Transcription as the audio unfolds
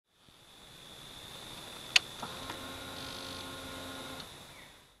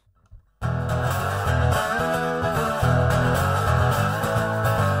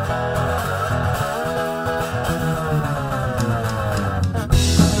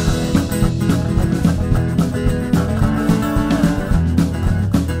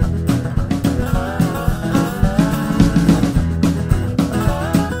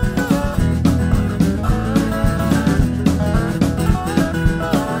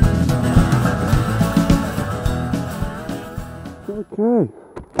Okay,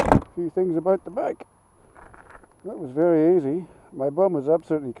 a few things about the bike. That was very easy. My bum was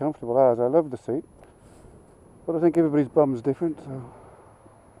absolutely comfortable as I love the seat. But I think everybody's bum's different, so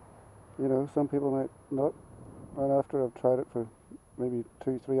you know, some people might not. And after I've tried it for maybe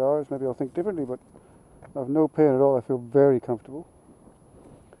 2-3 hours, maybe I'll think differently, but I have no pain at all. I feel very comfortable.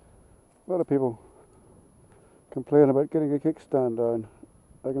 A lot of people complain about getting a kickstand down.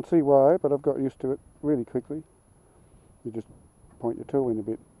 I can see why, but I've got used to it really quickly. You just point your toe in a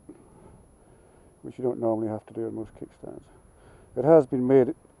bit, which you don't normally have to do on most kickstands. It has been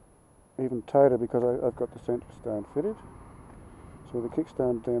made even tighter because I've got the centre stand fitted, so the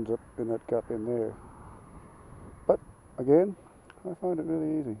kickstand ends up in that gap in there. But again, I found it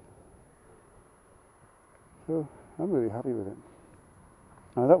really easy, so I'm really happy with it.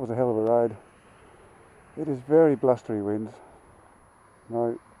 Now that was a hell of a ride. It is very blustery winds.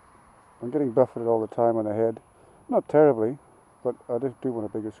 Now I'm getting buffeted all the time on the head, not terribly, but I just do want a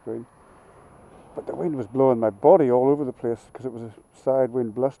bigger screen. But the wind was blowing my body all over the place because it was a side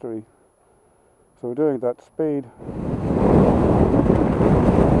wind blustery. So doing that speed,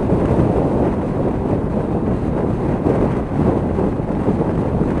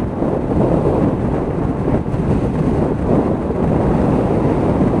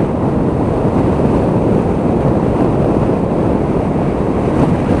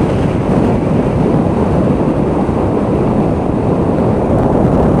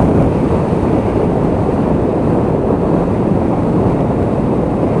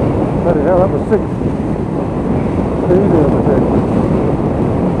 bloody hell, that was sick.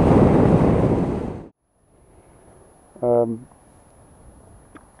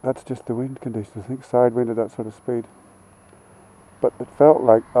 That's just the wind conditions, I think, side wind at that sort of speed. But it felt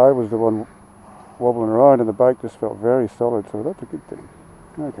like I was the one wobbling around and the bike just felt very solid, so that's a good thing.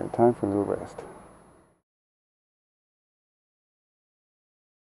 Okay, time for a little rest.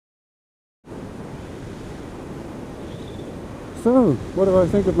 So, what do I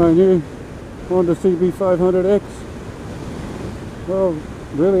think of my new Honda CB500X? Well,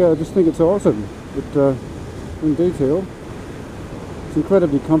 really I just think it's awesome, but in detail, it's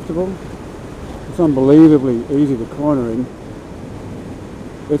incredibly comfortable, it's unbelievably easy to corner in,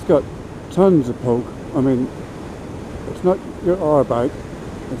 it's got tons of poke. I mean, it's not your R bike,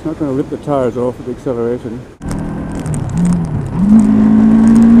 it's not going to rip the tyres off with the acceleration.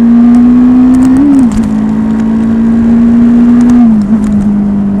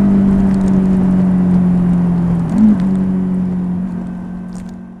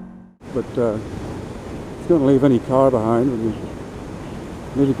 But it's going to leave any car behind when you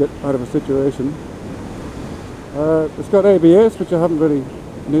need to get out of a situation. It's got ABS, which I haven't really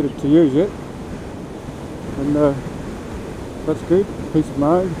needed to use yet, and that's good, peace of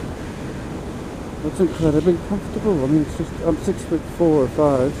mind. It's incredibly comfortable. I mean, it's just, I'm 6'4" or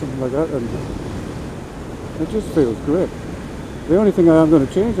 5", something like that, and it just feels great. The only thing I am going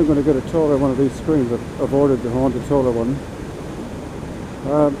to change, I'm going to get a taller one of these screens. I've ordered the Honda taller one,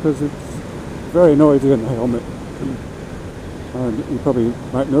 because it's very noisy in the helmet. And you probably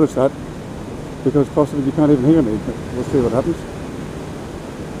might notice that, because possibly you can't even hear me, but we'll see what happens.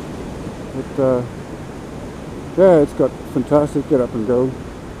 But yeah, it's got fantastic get up and go.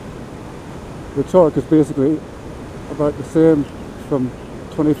 The torque is basically about the same from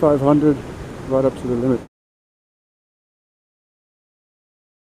 2500 right up to the limit.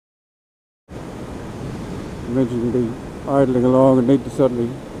 It means you can be idling along and need to suddenly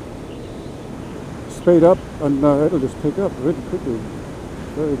speed up, and it'll just pick up really quickly.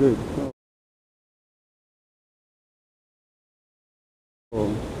 Very good.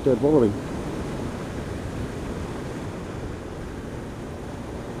 Oh, dead wobbly.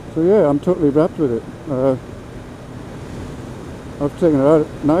 So yeah, I'm totally wrapped with it. I've taken it out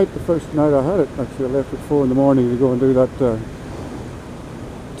at night. The first night I had it, actually, I left at 4 in the morning to go and do that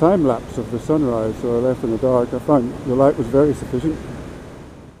time lapse of the sunrise, so I left in the dark. I found the light was very sufficient.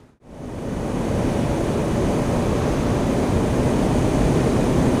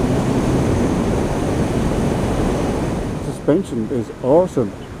 Suspension is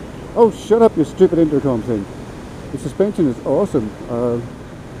awesome. Oh, shut up, you stupid intercom thing. The suspension is awesome.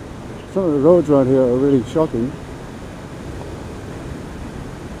 Some of the roads around here are really shocking.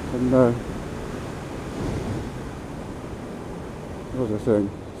 And what was I saying?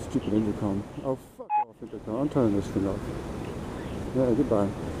 Stupid intercom. Oh, fuck off, intercom. I'm turning this thing off. Yeah, goodbye.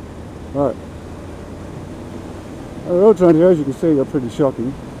 Right. The roads around here, as you can see, are pretty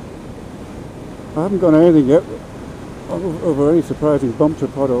shocking. I haven't gone anything yet over any surprising bumps or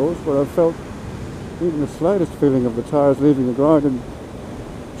potholes, but I've felt even the slightest feeling of the tyres leaving the ground and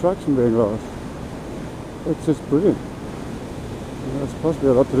traction being lost. It's just brilliant. And that's possibly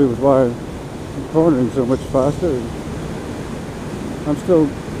a lot to do with why I'm cornering so much faster. And I'm still,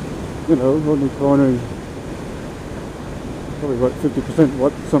 you know, only cornering probably about 50%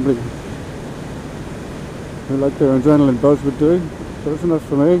 what somebody who liked their adrenaline buzz would do. So that's enough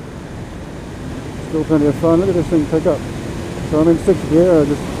for me. Still plenty of fun. Look at this thing pick up. So I'm in 6th gear, I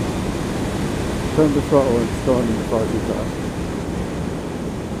just turn the throttle and it's going far too fast.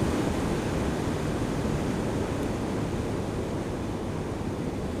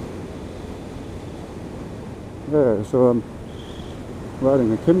 There, so I'm riding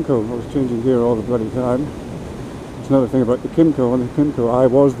the Kimco. I was changing gear all the bloody time. There's another thing about the Kimco. On the Kimco I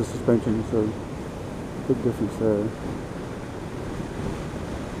was the suspension, so big difference there.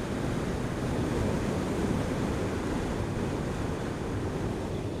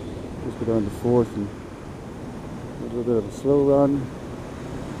 Just go down to 4th and a little bit of a slow run.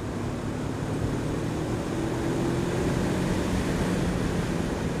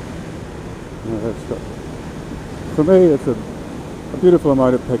 Yeah, that's got, for me it's a beautiful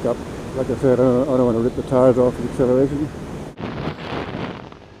amount of pickup. Like I said, I don't want to rip the tires off with acceleration.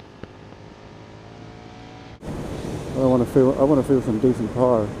 I want to feel some decent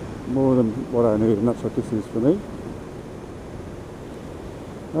power, more than what I need, and that's what this is for me.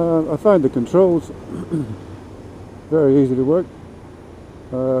 I find the controls very easy to work.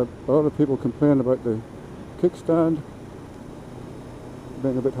 A lot of people complain about the kickstand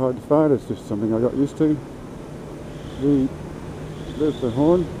being a bit hard to find. It's just something I got used to. There's the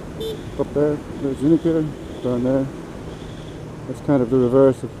horn up there, there's the indicator down there. That's kind of the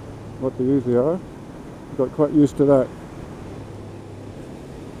reverse of what they usually are. I got quite used to that.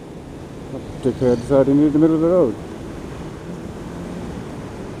 That dickhead decided he needed the middle of the road.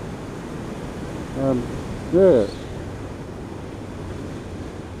 Yeah.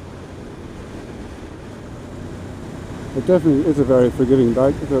 It definitely is a very forgiving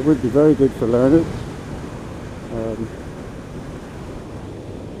bike, so it would be very good for learners.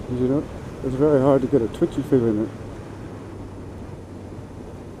 You know, it's very hard to get a twitchy feel in it.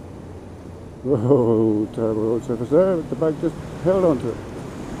 Whoa, terrible road surface there, but the bike just held onto it.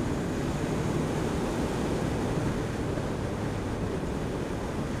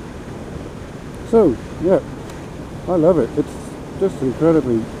 So, yeah, I love it. It's just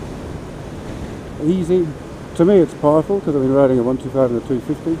incredibly easy. To me it's powerful because I've been riding a 125 and a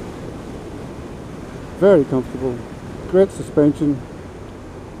 250. Very comfortable, great suspension,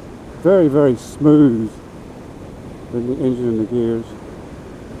 very, very smooth in the engine and the gears.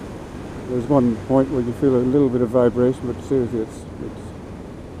 There's one point where you feel a little bit of vibration, but seriously it's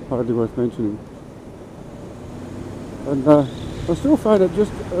hardly worth mentioning. And I still find it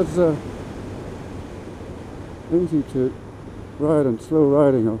just as easy to ride and slow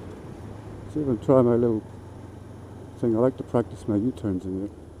riding. I'll see if I can try my little thing. I like to practice my U-turns in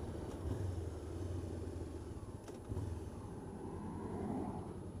it.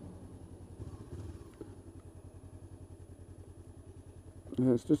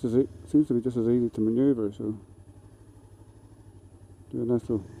 Yeah, it's just it seems to be just as easy to maneuver, so do a nice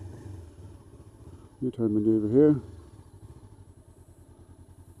little U-turn maneuver here.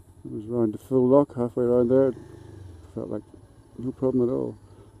 It was around the full lock, halfway around there. Felt like no problem at all.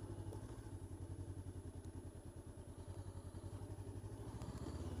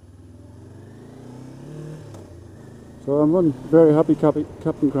 So I'm one very happy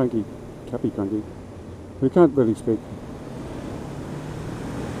Captain Cranky, who can't really speak.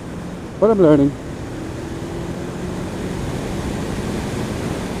 But I'm learning.